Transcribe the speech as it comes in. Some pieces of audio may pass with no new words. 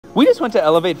We just went to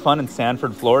Elev8 Fun in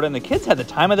Sanford, Florida, and the kids had the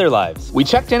time of their lives. We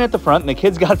checked in at the front, and the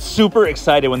kids got super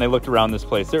excited when they looked around this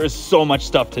place. There is so much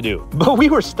stuff to do. But we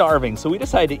were starving, so we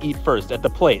decided to eat first at The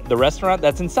Plate, the restaurant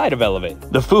that's inside of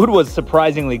Elev8. The food was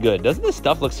surprisingly good. Doesn't this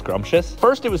stuff look scrumptious?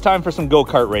 First, it was time for some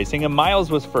go-kart racing, and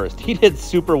Miles was first. He did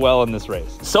super well in this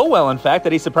race. So well, in fact,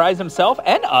 that he surprised himself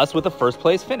and us with a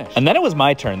first-place finish. And then it was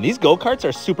my turn. These go-karts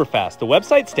are super fast. The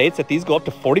website states that these go up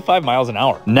to 45 miles an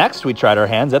hour. Next, we tried our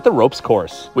hands at the ropes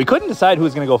course. We couldn't decide who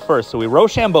was going to go first, so we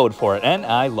Rochambeau'd for it, and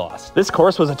I lost. This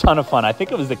course was a ton of fun. I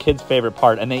think it was the kids' favorite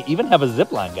part, and they even have a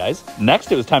zip line, guys.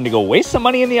 Next, it was time to go waste some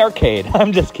money in the arcade.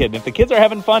 I'm just kidding. If the kids are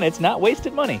having fun, it's not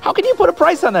wasted money. How can you put a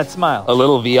price on that smile? A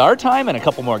little VR time and a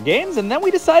couple more games, and then we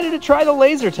decided to try the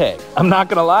laser tag. I'm not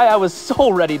gonna lie, I was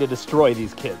so ready to destroy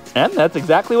these kids. And that's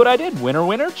exactly what I did. Winner,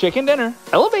 winner, chicken dinner.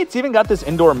 Elev8's even got this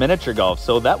indoor miniature golf,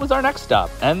 so that was our next stop.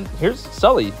 And here's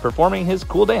Sully performing his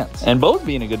cool dance. And Bo's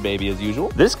being a good baby as usual.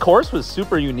 This course was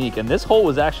super unique, and this hole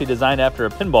was actually designed after a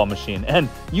pinball machine, and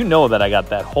you know that I got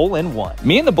that hole-in-one.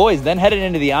 Me and the boys then headed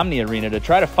into the Omni Arena to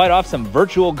try to fight off some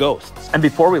virtual ghosts. And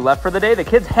before we left for the day, the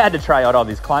kids had to try out all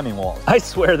these climbing walls. I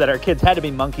swear that our kids had to be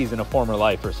monkeys in a former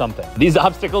life or something. These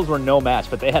obstacles were no match,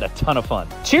 but they had a ton of fun.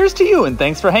 Cheers to you, and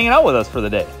thanks for hanging out with us for the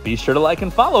day. Be sure to like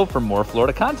and follow for more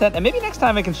Florida content, and maybe next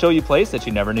time I can show you a place that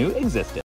you never knew existed.